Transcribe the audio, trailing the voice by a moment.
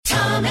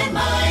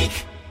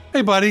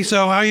Hey, buddy.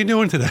 So how you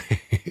doing today?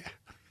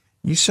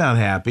 You sound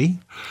happy.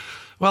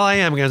 Well, I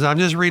am, because I'm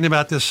just reading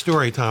about this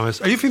story, Thomas.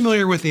 Are you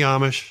familiar with the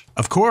Amish?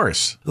 Of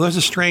course. There's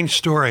a strange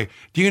story.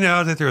 Do you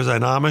know that there's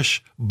an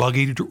Amish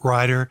buggy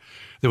rider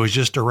that was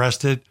just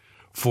arrested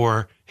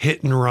for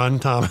hit and run,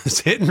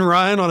 Thomas? Hit and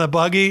run on a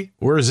buggy?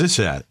 Where is this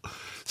at?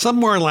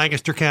 Somewhere in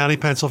Lancaster County,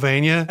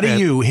 Pennsylvania. How do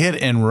you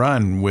hit and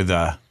run with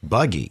a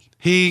buggy?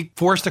 He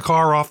forced a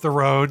car off the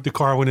road. The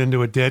car went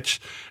into a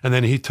ditch, and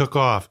then he took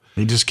off.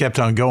 He just kept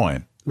on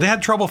going. They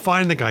had trouble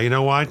finding the guy. You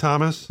know why,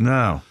 Thomas?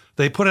 No.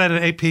 They put out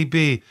an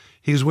APB.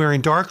 He was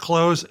wearing dark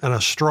clothes and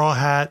a straw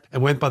hat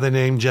and went by the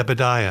name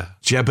Jebediah.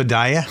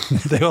 Jebediah?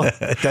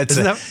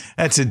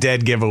 That's a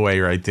dead giveaway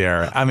right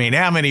there. I mean,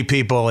 how many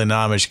people in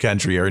Amish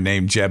country are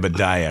named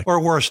Jebediah? Or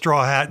wore a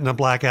straw hat and a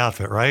black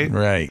outfit, right?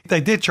 Right.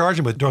 They did charge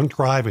him with drunk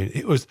driving.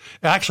 It was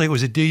a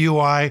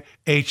DUI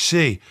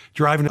HC,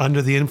 driving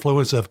under the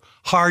influence of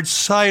hard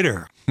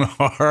cider.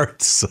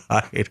 Hard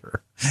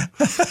cider.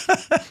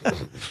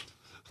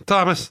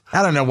 Thomas.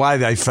 I don't know why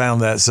they found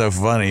that so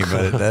funny,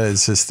 but that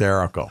is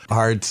hysterical.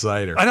 Hard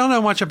cider. I don't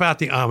know much about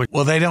the Amish.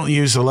 Well, they don't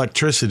use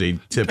electricity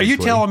typically. Are you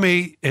telling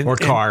me? Or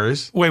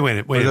cars. Wait a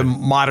minute. The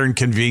modern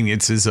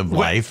conveniences of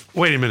life.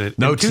 Wait a minute.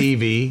 No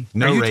TV,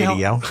 no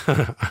radio.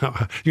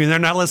 They're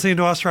not listening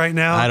to us right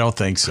now? I don't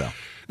think so.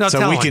 No,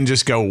 so we can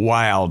just go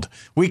wild.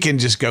 We can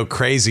just go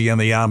crazy on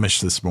the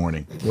Amish this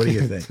morning. What do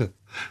you think?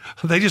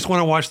 They just want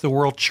to watch the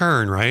world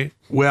churn, right?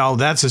 Well,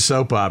 that's a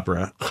soap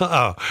opera.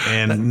 Oh.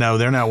 And no,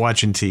 they're not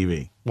watching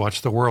TV.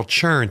 Watch the world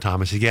churn,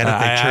 Thomas. You get it?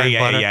 They churn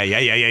butter.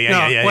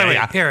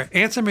 Yeah. Here,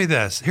 answer me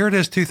this. Here it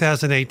is,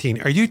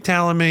 2018. Are you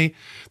telling me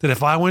that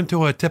if I went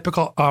to a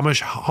typical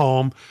Amish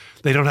home,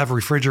 they don't have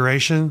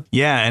refrigeration?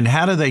 Yeah, and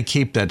how do they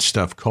keep that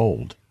stuff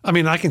cold? I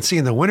mean, I can see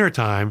in the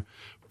wintertime,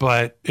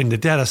 but in the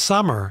dead of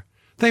summer,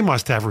 they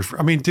must have,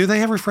 do they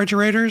have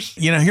refrigerators?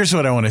 You know, here's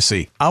what I want to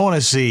see. I want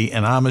to see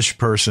an Amish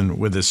person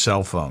with a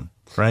cell phone,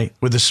 right?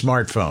 With a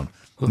smartphone.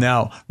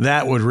 Now,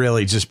 that would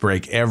really just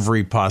break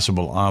every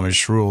possible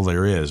Amish rule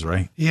there is,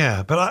 right?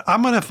 Yeah, but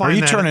I'm going to find out. Are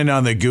you turning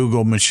on the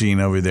Google machine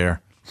over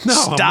there? No,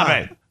 Stop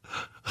it.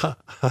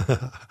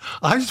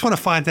 I just want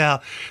to find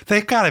out.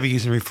 They've got to be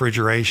using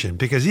refrigeration,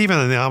 because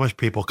even the Amish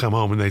people come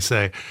home and they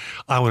say,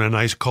 I want a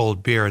nice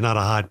cold beer, not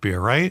a hot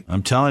beer, right?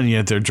 I'm telling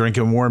you, they're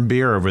drinking warm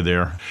beer over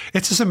there.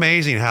 It's just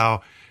amazing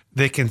how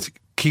they can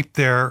keep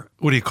their,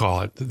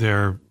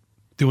 they're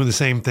doing the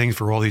same things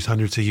for all these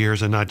hundreds of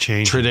years and not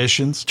changing.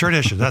 Traditions.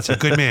 That's a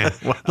good man.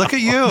 Wow. Look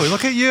at you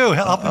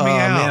helping me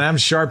out. Man, I'm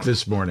sharp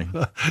this morning.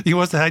 You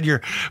must have had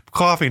your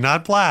coffee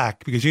not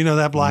black, because you know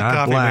that black not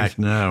coffee black,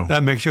 no.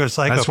 That makes you a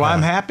psychopath. That's why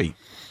I'm happy.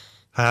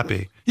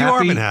 Happy. You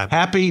are been happy.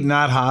 Happy,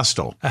 not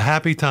hostile. A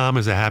happy Tom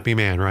is a happy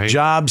man, right?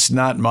 Jobs,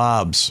 not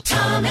mobs.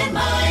 Tom and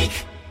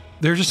Mike.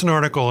 There's just an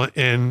article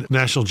in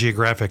National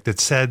Geographic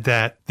that said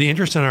that the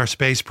interest in our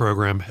space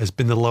program has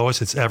been the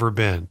lowest it's ever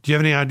been. Do you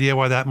have any idea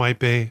why that might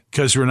be?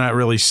 Because we're not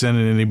really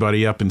sending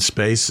anybody up in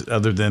space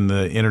other than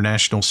the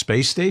International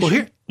Space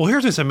Station? Well,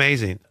 here's what's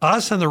amazing.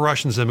 Us and the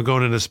Russians have been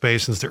going into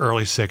space since the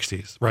early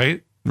 60s,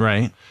 right?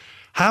 Right.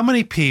 How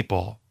many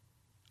people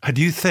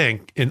do you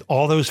think in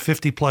all those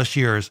 50 plus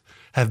years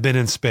have been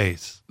in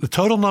space? The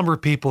total number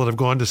of people that have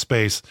gone to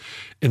space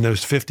in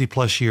those 50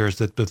 plus years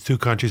that the two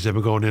countries have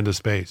been going into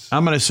space.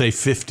 I'm going to say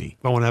 50.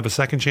 I want to have a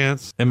second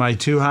chance. Am I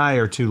too high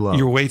or too low?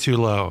 You're way too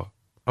low.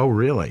 Oh,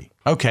 really?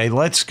 Okay,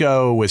 let's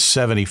go with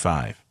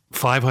 75.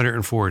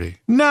 540.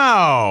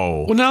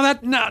 No. Well,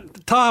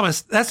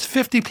 Thomas, that's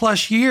 50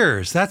 plus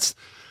years. That's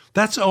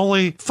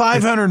only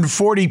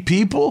 540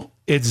 people?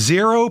 It's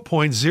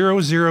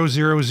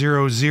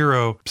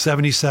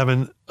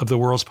 0.0000077 of the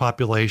world's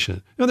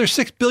population. There's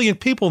 6 billion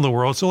people in the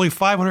world. It's only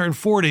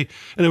 540,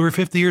 and over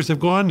 50 years have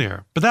gone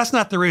there. But that's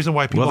not the reason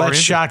why people are Well, that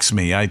shocks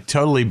me. I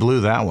totally blew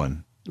that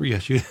one.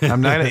 Yes, you.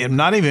 I'm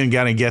not even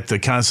going to get the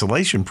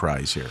consolation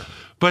prize here.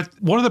 But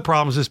one of the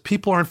problems is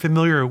people aren't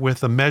familiar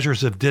with the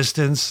measures of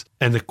distance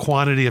and the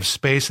quantity of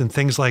space and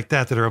things like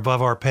that are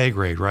above our pay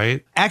grade,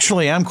 right?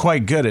 Actually, I'm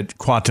quite good at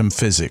quantum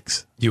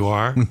physics. You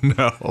are?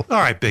 No. All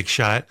right, big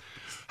shot.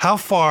 How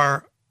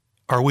far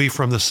are we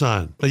from the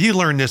sun? You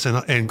learned this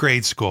in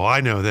grade school.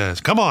 I know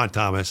this. Come on,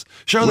 Thomas.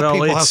 Show the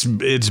people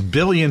it's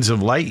billions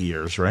of light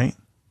years, right?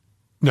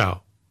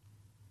 No.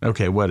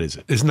 Okay, what is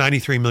it? It's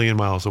 93 million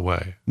miles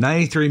away.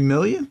 93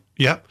 million?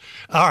 Yep.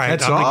 All right.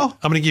 That's I'm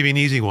going to give you an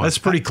easy one. That's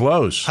pretty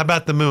close. How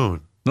about the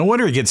moon? No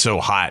wonder it gets so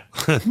hot.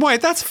 Boy,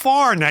 that's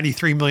far,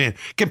 93 million.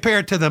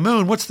 Compared to the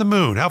moon, what's the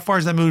moon? How far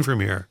is the moon from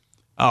here?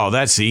 Oh,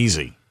 that's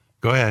easy.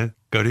 Go ahead.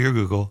 Go to your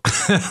Google.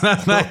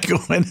 I'm not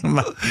going to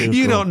my Google.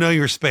 You don't know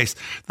your space.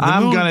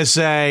 I'm going to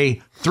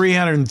say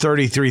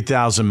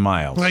 333,000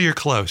 miles. Well, you're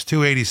close.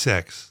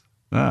 286.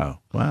 Oh,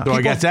 wow. So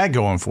I got that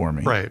going for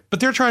me. Right.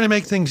 But they're trying to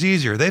make things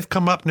easier. They've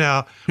come up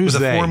now with a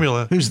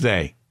formula. Who's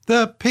they?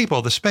 The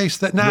people, the space,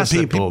 that NASA.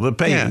 The people,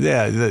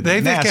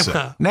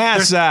 NASA.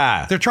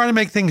 NASA. They're trying to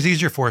make things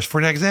easier for us. For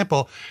an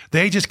example,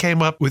 they just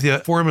came up with a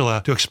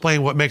formula to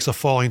explain what makes a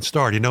falling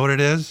star. Do you know what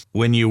it is?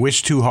 When you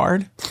wish too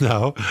hard?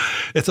 No.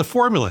 It's a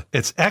formula.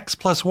 It's X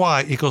plus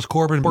Y equals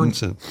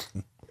Corbin-Bernsen.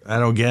 I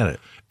don't get it.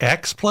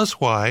 X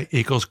plus Y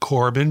equals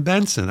Corbin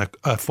Benson,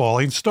 a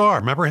falling star.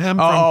 Remember him?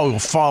 Oh,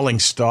 falling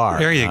star.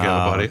 There you go,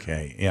 buddy.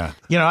 Okay, yeah.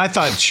 I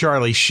thought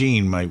Charlie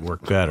Sheen might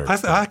work better.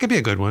 That could be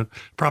a good one.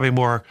 Probably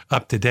more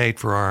up to date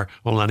for our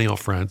millennial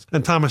friends.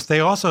 And Thomas, they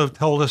also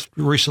told us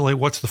recently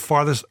what's the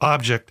farthest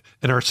object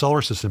in our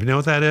solar system. You know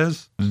what that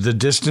is? The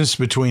distance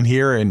between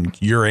here and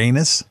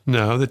Uranus?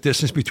 No, the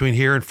distance between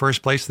here and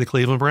first place of the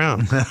Cleveland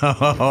Browns.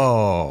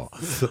 Oh,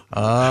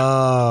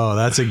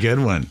 that's a good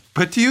one.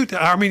 But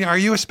are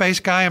you a space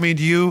guy? I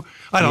mean,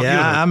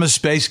 I'm a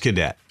space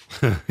cadet.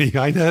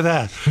 Yeah, I know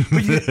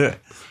that.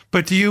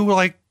 But do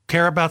you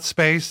care about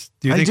space?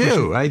 I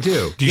do.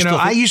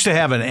 I used to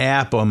have an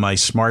app on my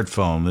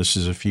smartphone. This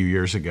is a few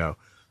years ago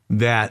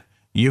that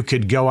you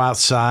could go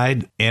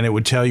outside and it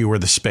would tell you where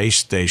the space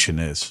station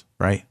is,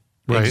 right?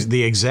 Right.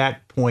 The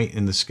exact point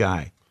in the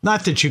sky.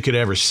 Not that you could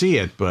ever see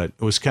it, but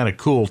it was kind of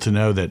cool to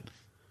know that,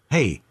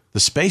 hey, the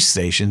space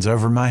station's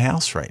over my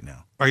house right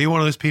now. Are you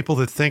one of those people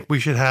that think we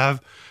should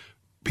have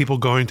people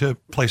going to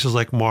places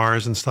like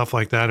Mars and stuff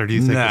like that, or do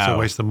you think it's a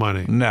waste of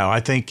money? No,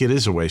 I think it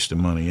is a waste of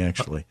mone,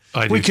 actually.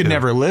 We could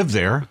never live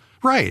there.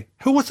 Right.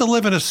 Who wants to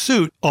live in a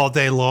suit all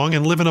day long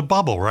and live in a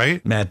bubble,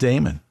 right? Matt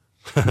Damon.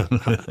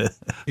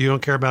 You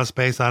don't care about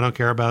space. I don't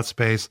care about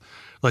space.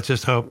 Let's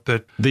just hope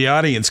that the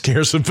audience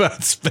cares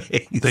about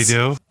space. They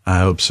do? I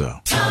hope so.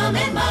 Tom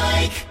and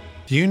Mike.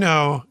 Do you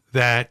know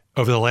that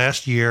over the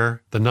last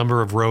year, the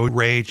number of road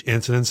rage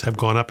incidents have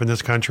gone up in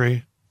this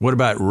country? What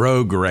about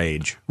rogue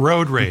rage?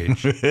 Road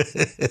rage.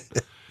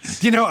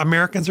 Do you know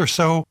Americans are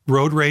so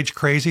road rage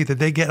crazy that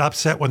they get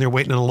upset when they're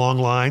waiting in a long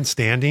line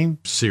standing?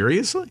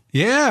 Seriously?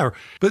 Yeah.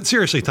 But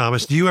seriously,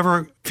 Thomas, do you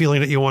ever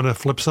feeling that you want to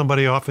flip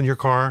somebody off in your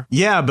car?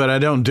 Yeah, but I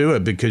don't do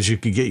it because you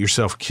could get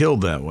yourself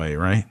killed that way,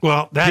 right?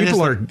 Well,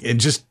 it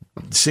just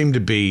seem to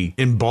be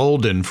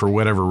emboldened for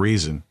whatever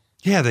reason.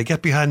 Yeah, they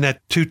get behind that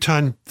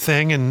 2-ton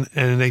thing and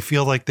they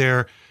feel like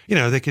they're,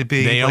 they could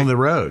be. They own the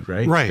road,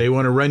 right? Right. They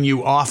want to run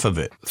you off of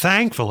it.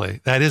 Thankfully,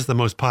 that is the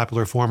most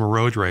popular form of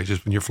road rage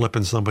is when you're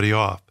flipping somebody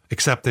off,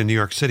 except in New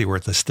York City where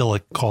it's still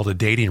called a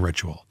dating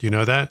ritual. Do you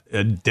know that?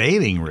 A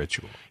dating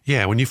ritual?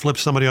 Yeah, when you flip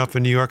somebody off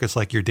in New York, it's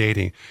like you're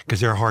dating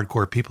because they're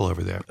hardcore people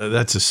over there.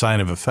 That's a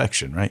sign of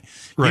affection, right?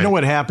 Right. You know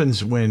what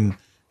happens when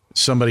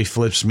somebody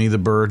flips me the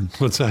bird?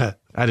 What's that?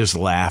 I just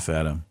laugh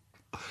at them.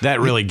 That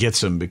really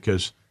gets them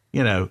because,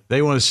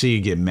 they want to see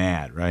you get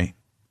mad, right?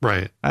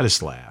 Right. I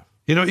just laugh.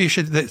 You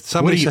should.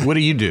 What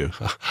do you do?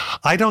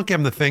 I don't give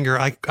them the finger.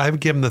 I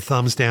would give them the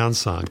thumbs down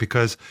sign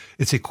because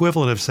it's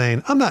equivalent of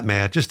saying, I'm not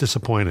mad, just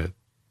disappointed.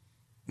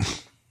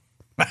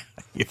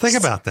 Yes. Think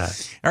about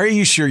that. Are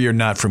you sure you're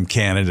not from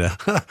Canada?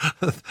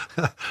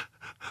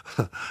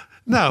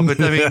 No, but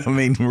I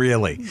mean,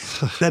 really,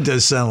 that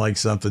does sound like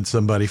something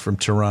somebody from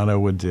Toronto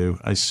would do.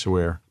 I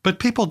swear. But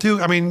people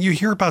do. I mean, you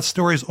hear about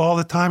stories all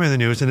the time in the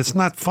news, and it's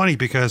not funny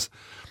because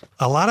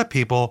a lot of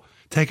people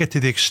take it to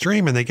the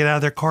extreme and they get out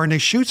of their car and they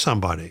shoot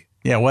somebody.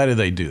 Yeah, why do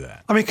they do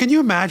that? I mean, can you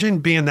imagine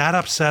being that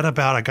upset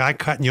about a guy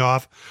cutting you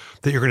off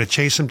that you're going to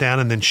chase him down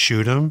and then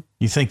shoot him?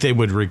 You think they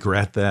would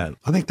regret that?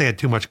 I think they had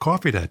too much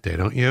coffee that day,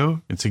 don't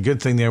you? It's a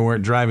good thing they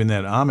weren't driving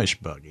that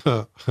Amish buggy.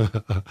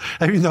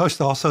 Have you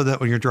noticed also that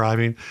when you're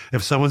driving,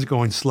 if someone's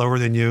going slower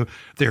than you,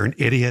 they're an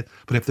idiot,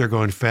 but if they're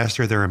going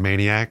faster, they're a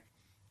maniac?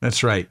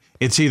 That's right.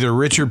 It's either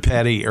Richard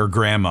Petty or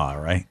Grandma,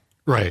 right?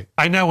 Right.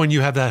 I know when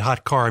you have that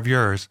hot car of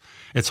yours,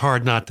 it's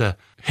hard not to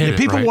hit it,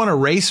 people right? want to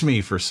race me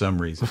for some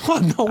reason.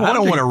 Well, no I don't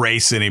wonder. want to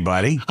race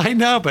anybody. I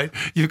know, but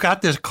you've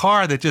got this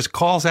car that just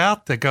calls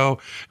out to go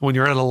when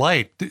you're at a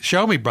light.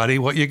 Show me, buddy,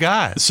 what you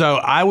got. So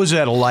I was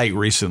at a light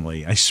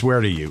recently, I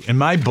swear to you, in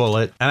my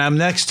Bullet, and I'm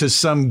next to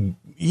some.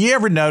 You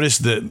ever notice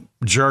that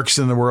jerks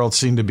in the world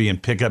seem to be in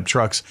pickup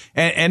trucks?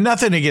 And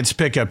nothing against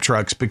pickup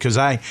trucks because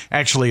I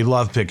actually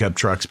love pickup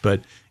trucks,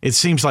 but it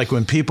seems like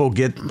when people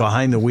get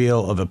behind the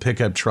wheel of a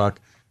pickup truck,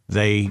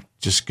 they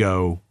just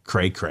go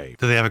cray-cray.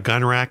 Do they have a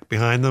gun rack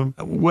behind them?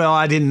 Well,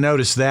 I didn't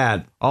notice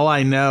that. All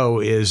I know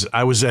is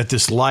I was at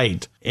this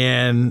light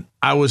and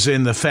I was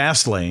in the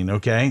fast lane,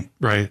 okay?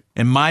 Right.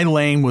 And my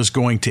lane was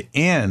going to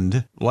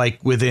end like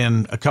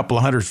within a couple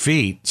of 100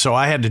 feet. So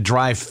I had to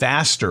drive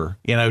faster,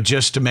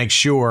 just to make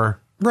sure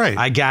Right.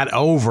 I got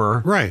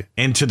over Right.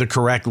 into the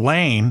correct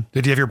lane.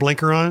 Did you have your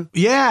blinker on?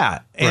 Yeah.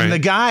 And Right. the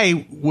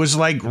guy was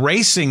like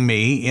racing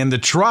me in the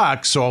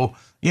truck. So,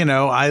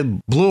 I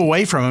blew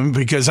away from him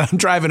because I'm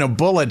driving a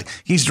Bullet.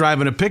 He's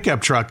driving a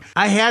pickup truck.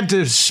 I had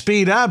to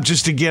speed up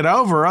just to get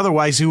over.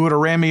 Otherwise, he would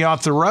have ran me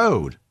off the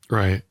road.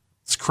 Right.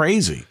 It's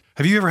crazy.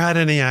 Have you ever had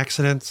any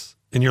accidents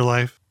in your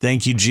life?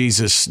 Thank you,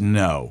 Jesus.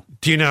 No.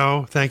 Do you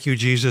know, thank you,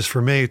 Jesus,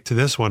 for me, to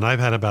this one, I've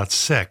had about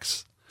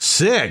 6.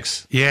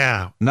 6?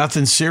 Yeah.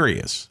 Nothing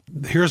serious.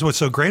 Here's what's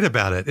so great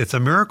about it. It's a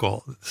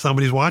miracle.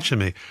 Somebody's watching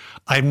me.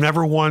 I've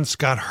never once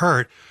got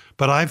hurt,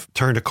 but I've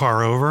turned a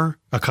car over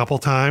a couple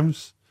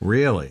times.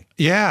 Really?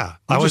 Yeah.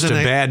 You're just a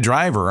bad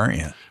driver, aren't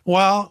you?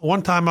 Well,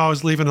 one time I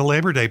was leaving a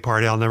Labor Day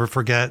party I'll never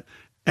forget,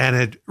 and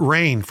it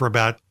rained for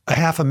about a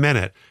half a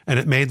minute, and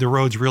it made the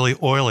roads really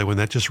oily when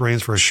that just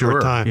rains for a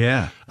short time.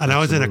 Yeah. And I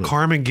was in a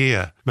Carmen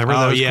Ghia.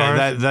 Remember those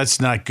cars?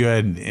 That's not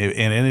good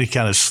in any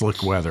kind of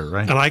slick weather,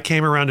 right? And I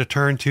came around to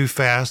turn too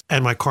fast,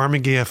 and my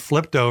Carmen Ghia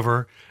flipped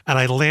over, and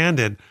I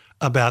landed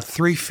about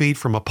 3 feet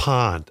from a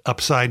pond,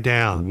 upside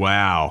down.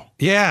 Wow.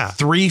 Yeah.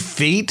 3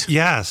 feet?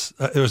 Yes.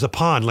 There was a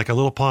pond, like a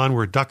little pond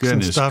where ducks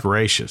and stuff. Goodness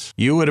gracious.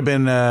 You would have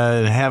been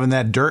having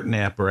that dirt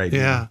nap right now.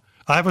 Yeah.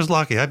 I was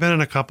lucky. I've been in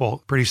a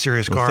couple pretty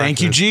serious car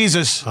Thank you, accidents.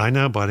 Jesus. I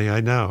know, buddy.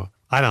 I know.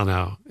 I don't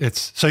know.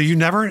 So you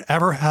never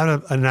ever had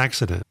an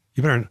accident.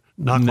 You better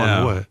knock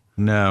on wood.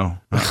 No.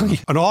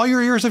 On all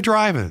your years of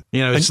driving.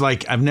 It's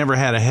like I've never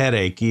had a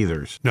headache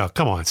either. No,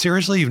 come on.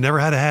 Seriously? You've never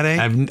had a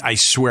headache? I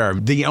swear.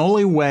 The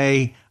only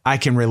way I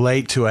can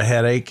relate to a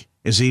headache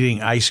is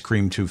eating ice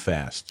cream too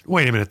fast.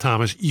 Wait a minute,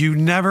 Thomas. You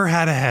never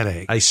had a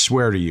headache? I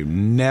swear to you,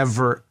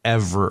 never,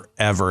 ever,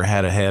 ever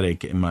had a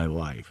headache in my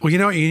life. Well,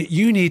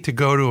 you need to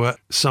go to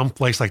some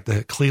place like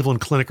the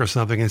Cleveland Clinic or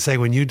something and say,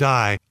 when you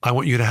die, I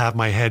want you to have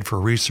my head for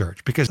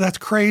research, because that's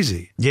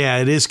crazy. Yeah,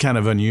 it is kind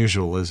of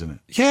unusual, isn't it?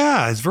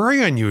 Yeah, it's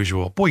very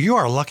unusual. Boy, you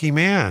are a lucky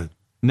man.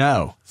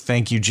 No,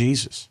 thank you,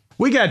 Jesus.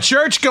 We got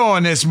church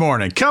going this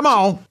morning. Come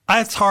on.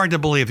 It's hard to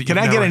believe that. Can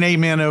I get an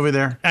amen over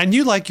there? And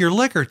you like your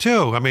liquor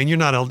too. I mean, you're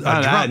not a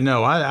drunk.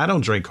 No, I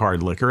don't drink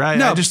hard liquor.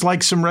 I just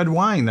like some red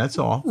wine. That's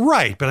all.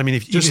 Right, but I mean,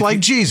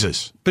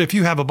 Jesus. But if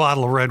you have a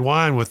bottle of red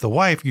wine with the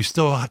wife, you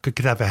still could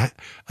have a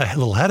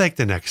little headache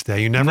the next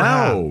day. You never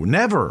have. No,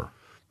 never.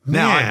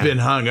 Now I've been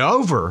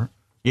hungover.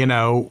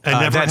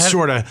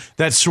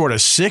 That sort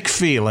of sick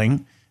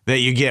feeling that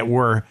you get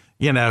where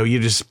you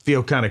just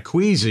feel kind of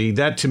queasy.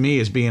 That to me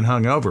is being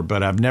hungover,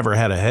 but I've never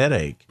had a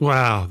headache.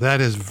 Wow,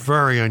 that is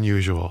very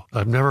unusual.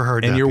 I've never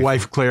heard that. And your before.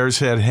 wife Claire's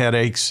had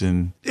headaches,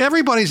 and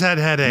everybody's had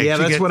headaches. Yeah,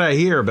 that's what I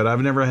hear, but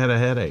I've never had a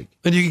headache.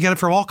 And you can get it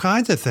from all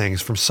kinds of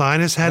things, from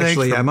sinus headaches.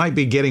 Actually, I might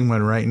be getting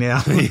one right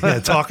now.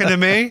 Yeah, talking to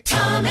me?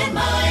 Tom and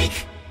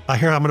Mike. I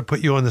hear I'm going to put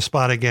you on the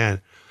spot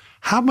again.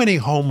 How many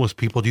homeless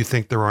people do you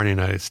think there are in the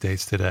United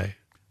States today?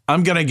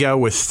 I'm going to go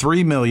with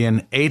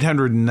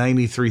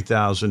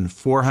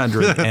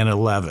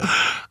 3,893,411.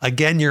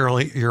 Again,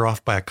 you're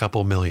off by a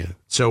couple million.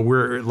 So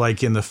we're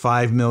like in the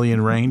 5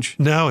 million range?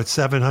 No, it's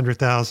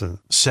 700,000.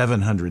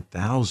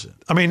 700,000.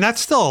 I mean,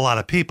 that's still a lot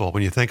of people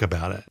when you think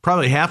about it.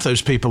 Probably half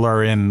those people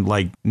are in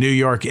like New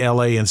York,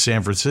 LA, and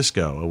San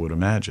Francisco, I would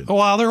imagine.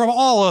 Well, they're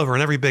all over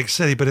in every big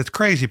city, but it's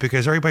crazy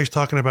because everybody's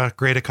talking about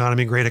great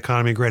economy, great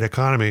economy, great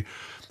economy.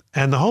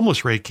 And the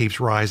homeless rate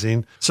keeps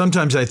rising.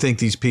 Sometimes I think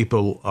these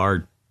people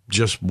are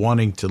just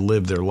wanting to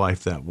live their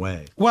life that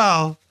way.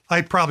 Well,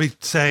 I'd probably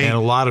say, and a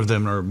lot of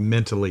them are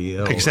mentally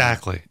ill.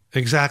 Exactly.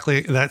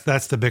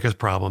 That's the biggest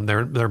problem.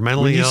 They're mentally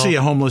ill. When you see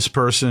a homeless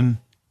person,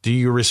 do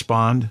you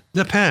respond?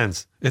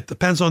 Depends. It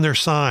depends on their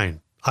sign.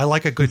 I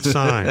like a good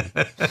sign.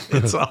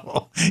 It's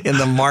all in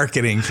the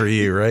marketing for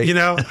you, right?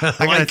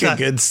 I like a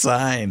good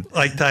sign.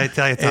 Like I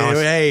tell you,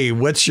 Thomas. Hey,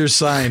 what's your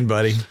sign,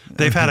 buddy?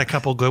 They've had a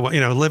couple good ones.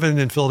 Living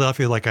in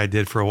Philadelphia like I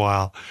did for a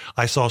while,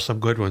 I saw some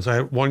good ones. I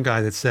had one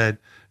guy that said,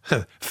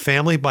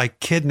 family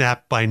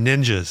kidnapped by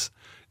ninjas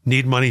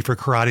need money for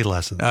karate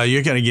lessons. Oh,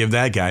 you're going to give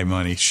that guy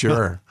money.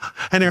 Sure.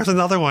 And there's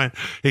another one.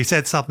 He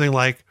said something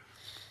like,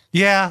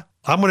 yeah,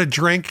 I'm going to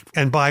drink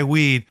and buy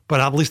weed, but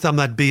at least I'm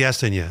not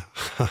BSing you.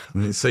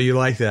 So you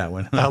like that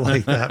one? I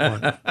like that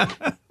one.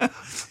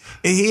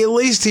 At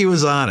least he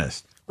was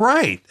honest.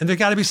 Right. And there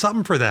got to be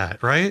something for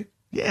that, right?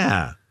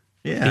 Yeah.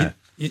 Yeah.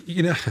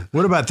 You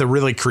What about the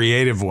really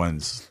creative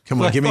ones?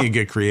 Come on, give me a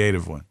good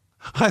creative one.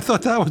 I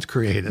thought that was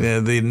creative.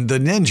 Yeah, the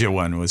ninja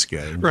one was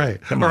good.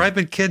 Right. Or I've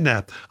been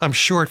kidnapped. I'm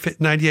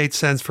short 98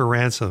 cents for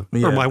ransom.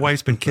 Yeah. Or my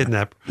wife's been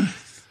kidnapped.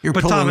 You're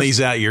pulling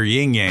these out your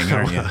yin-yang,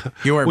 aren't you?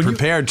 You weren't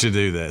prepared to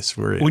do this,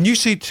 were you? When you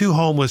see two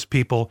homeless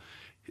people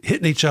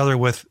hitting each other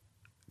with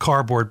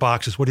cardboard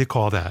boxes, what do you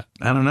call that?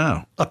 I don't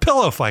know. A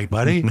pillow fight,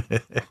 buddy.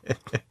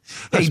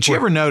 Hey, did you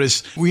ever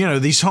notice,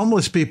 these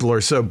homeless people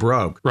are so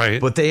broke, right?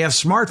 But they have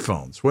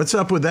smartphones. What's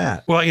up with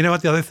that? Well, you know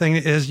what the other thing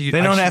is? They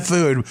don't have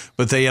food,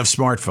 but they have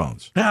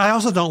smartphones. I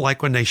also don't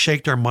like when they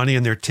shake their money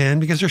in their tin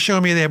because they're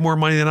showing me they have more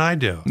money than I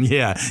do.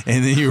 Yeah,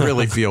 and then you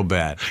really feel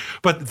bad.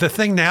 But the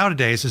thing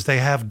nowadays is they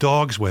have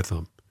dogs with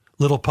them.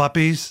 Little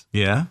puppies.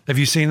 Yeah. Have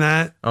you seen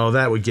that? Oh,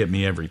 that would get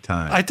me every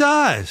time. It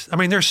does. I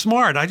mean, they're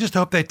smart. I just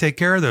hope they take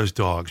care of those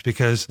dogs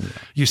because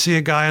you see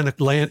a guy on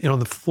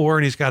the floor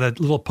and he's got a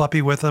little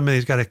puppy with him and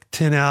he's got a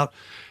tin out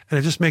and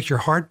it just makes your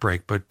heart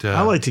break. But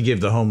I like to give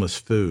the homeless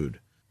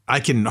food. I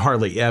can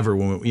hardly ever,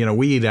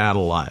 we eat out a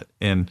lot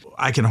and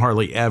I can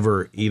hardly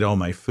ever eat all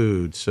my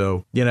food.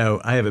 So,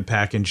 I have it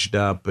packaged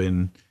up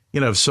and,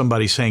 if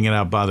somebody's hanging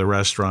out by the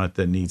restaurant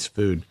that needs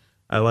food,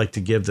 I like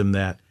to give them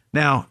that.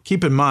 Now,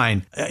 keep in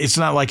mind, it's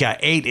not like I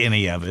ate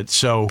any of it.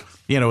 So,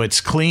 it's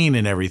clean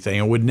and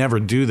everything. I would never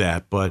do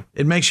that, but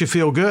it makes you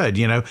feel good,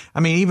 I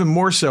mean, even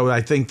more so,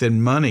 I think,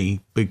 than money,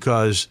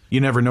 because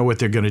you never know what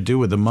they're going to do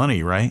with the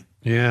money, right?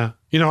 Yeah.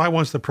 I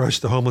once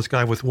approached the homeless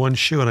guy with one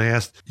shoe and I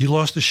asked, you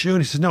lost a shoe? And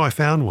he says, no, I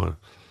found one.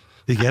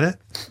 Did you get it?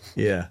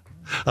 Yeah.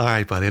 All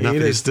right, buddy. Enough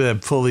You of just these.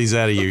 pull these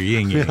out of your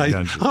yin-yang,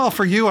 don't you? Oh,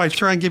 for you, I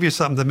try and give you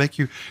something to make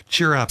you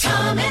cheer up.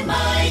 Tom and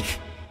Mike.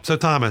 So,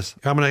 Thomas,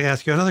 I'm going to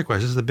ask you another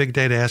question. This is a big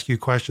day to ask you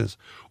questions.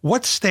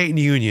 What state in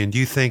the union do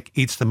you think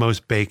eats the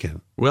most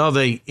bacon? Well,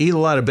 they eat a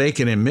lot of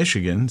bacon in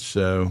Michigan,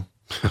 so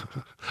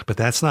But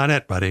that's not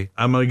it, buddy.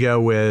 I'm gonna go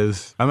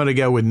with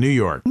New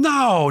York,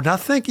 No, now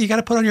think. You got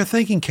to put on your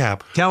thinking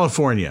cap.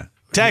 California,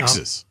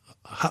 Texas,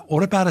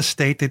 What about a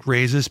state that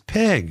raises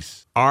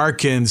pigs?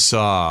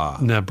 Arkansas,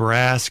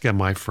 Nebraska,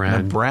 my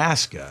friend.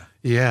 Nebraska.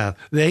 Yeah,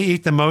 they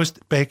eat the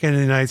most bacon in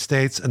the United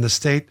States, and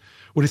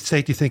what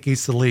state do you think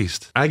eats the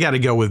least? I got to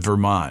go with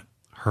Vermont,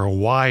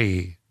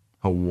 Hawaii.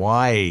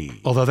 Hawaii.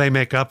 Although they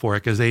make up for it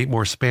because they eat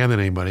more spam than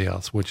anybody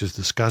else, which is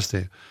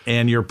disgusting.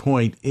 And your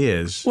point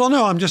is, Well,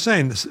 no, I'm just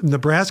saying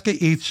Nebraska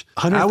eats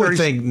 130. I would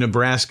think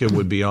Nebraska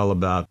would be all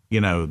about,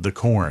 the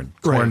corn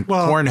Right.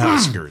 Well, corn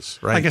huskers,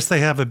 right? I guess they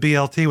have a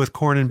BLT with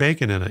corn and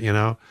bacon in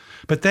it,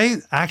 But they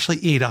actually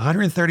eat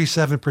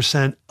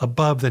 137%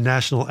 above the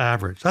national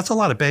average. That's a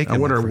lot of bacon. I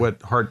my wonder friend.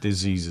 what heart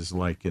disease is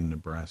like in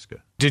Nebraska.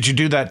 Did you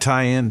do that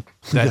tie-in?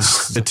 That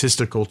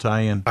statistical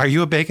tie-in? Are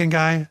you a bacon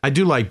guy? I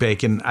do like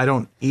bacon. I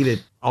don't eat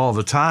it all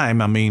the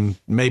time. I mean,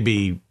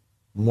 maybe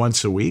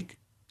once a week.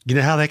 You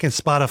know how they can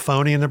spot a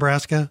phony in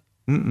Nebraska?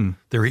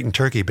 They're eating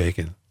turkey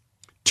bacon.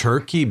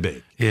 Turkey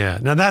bacon. Yeah.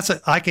 Now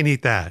I can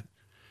eat that.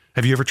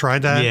 Have you ever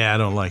tried that? Yeah, I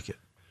don't like it.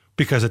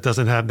 Because it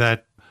doesn't have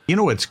that. You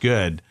know what's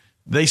good?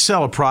 They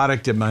sell a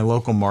product at my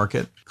local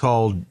market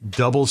called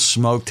double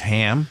smoked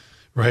ham.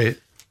 Right.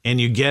 And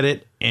you get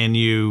it and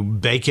you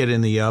bake it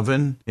in the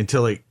oven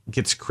until it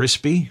gets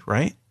crispy,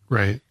 right?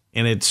 Right.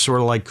 And it's sort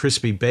of like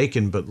crispy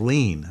bacon, but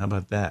lean. How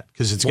about that?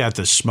 Because it's got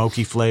the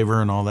smoky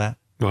flavor and all that.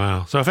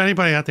 Wow. So if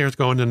anybody out there is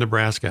going to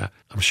Nebraska,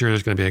 I'm sure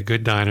there's going to be a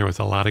good diner with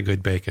a lot of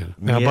good bacon.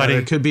 Now, Yeah, buddy,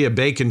 there could be a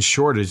bacon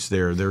shortage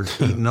there. They're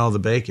eating all the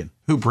bacon.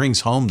 Who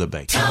brings home the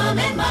bacon? Tom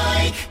and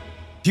Mike.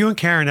 do you and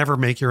Karen ever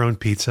make your own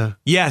pizza?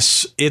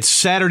 Yes, it's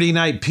Saturday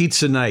night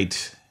pizza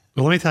night.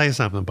 Well, let me tell you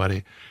something,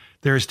 buddy.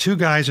 There's two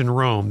guys in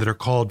Rome that are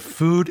called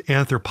food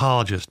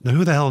anthropologists. Now,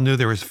 who the hell knew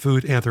there was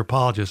food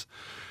anthropologists?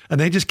 And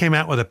they just came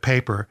out with a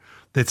paper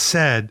that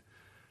said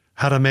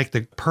how to make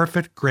the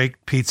perfect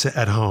great pizza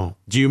at home.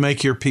 Do you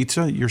make your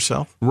pizza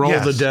yourself? Roll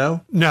Yes. the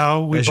dough?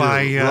 No, we As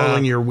buy you're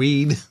rolling your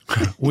weed?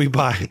 we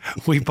buy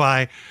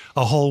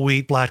a whole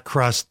wheat flat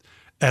crust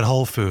at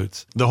Whole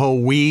Foods. The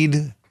whole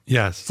weed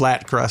Yes.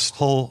 flat crust?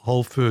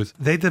 Whole Foods.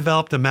 They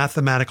developed a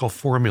mathematical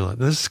formula.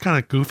 This is kind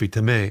of goofy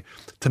to me,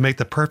 to make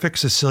the perfect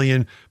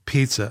Sicilian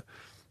pizza.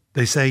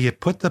 They say you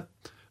put the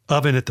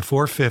oven at the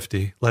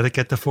 450, let it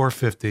get to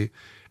 450,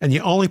 and you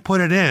only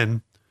put it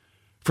in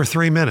for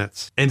 3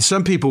 minutes. And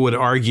some people would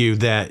argue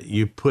that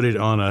you put it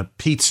on a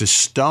pizza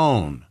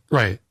stone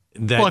Right.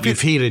 that Well, if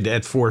you've heated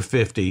at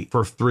 450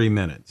 for 3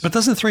 minutes. But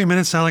doesn't 3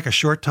 minutes sound like a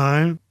short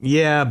time?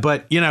 Yeah,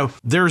 but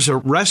there's a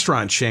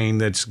restaurant chain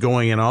that's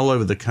going in all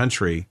over the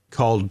country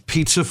called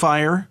Pizza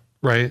Fire.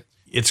 Right.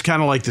 It's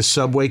kind of like the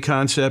Subway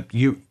concept.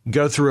 You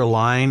go through a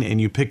line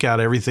and you pick out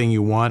everything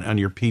you want on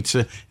your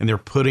pizza, and they're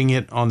putting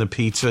it on the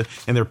pizza,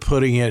 and they're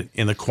putting it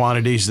in the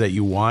quantities that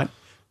you want.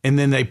 And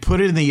then they put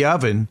it in the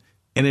oven,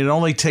 and it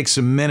only takes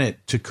a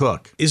minute to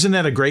cook. Isn't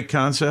that a great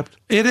concept?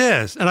 It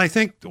is. And I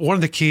think one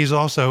of the keys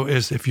also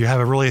is if you have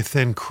a really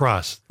thin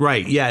crust.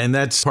 Right. Yeah. And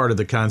that's part of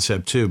the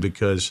concept too,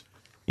 because,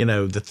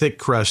 the thick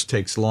crust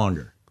takes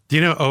longer. Do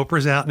you know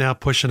Oprah's out now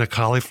pushing a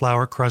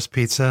cauliflower crust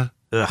pizza?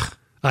 Ugh.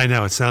 I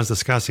know. It sounds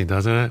disgusting,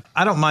 doesn't it?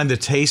 I don't mind the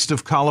taste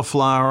of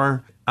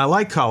cauliflower. I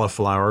like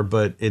cauliflower,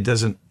 but it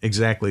doesn't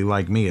exactly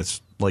like me.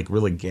 It's like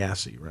really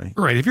gassy, right?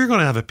 Right. If you're going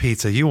to have a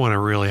pizza, you want to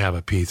really have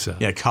a pizza.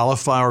 Yeah.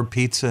 Cauliflower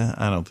pizza.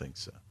 I don't think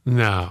so.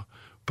 No.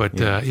 But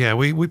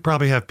we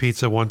probably have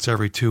pizza once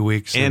every 2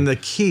 weeks. And the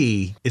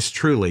key is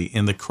truly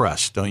in the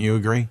crust. Don't you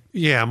agree?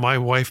 Yeah, my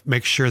wife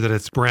makes sure that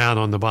it's brown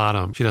on the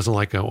bottom. She doesn't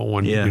like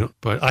one. Yeah.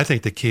 But I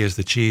think the key is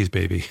the cheese,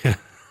 baby.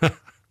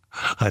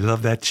 I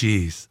love that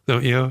cheese.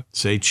 Don't you?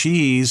 Say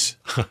cheese.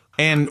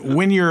 And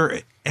when you're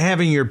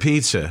having your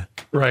pizza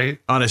Right.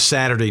 on a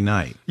Saturday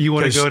night, You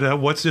want to 'cause- go to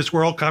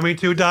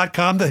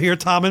what'sthisworldcomingto.com to hear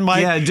Tom and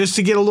Mike? Yeah, just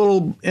to get a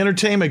little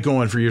entertainment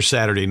going for your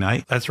Saturday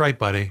night. That's right,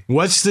 buddy.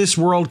 What's this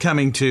world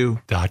coming to?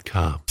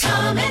 .com.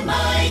 Tom and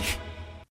Mike.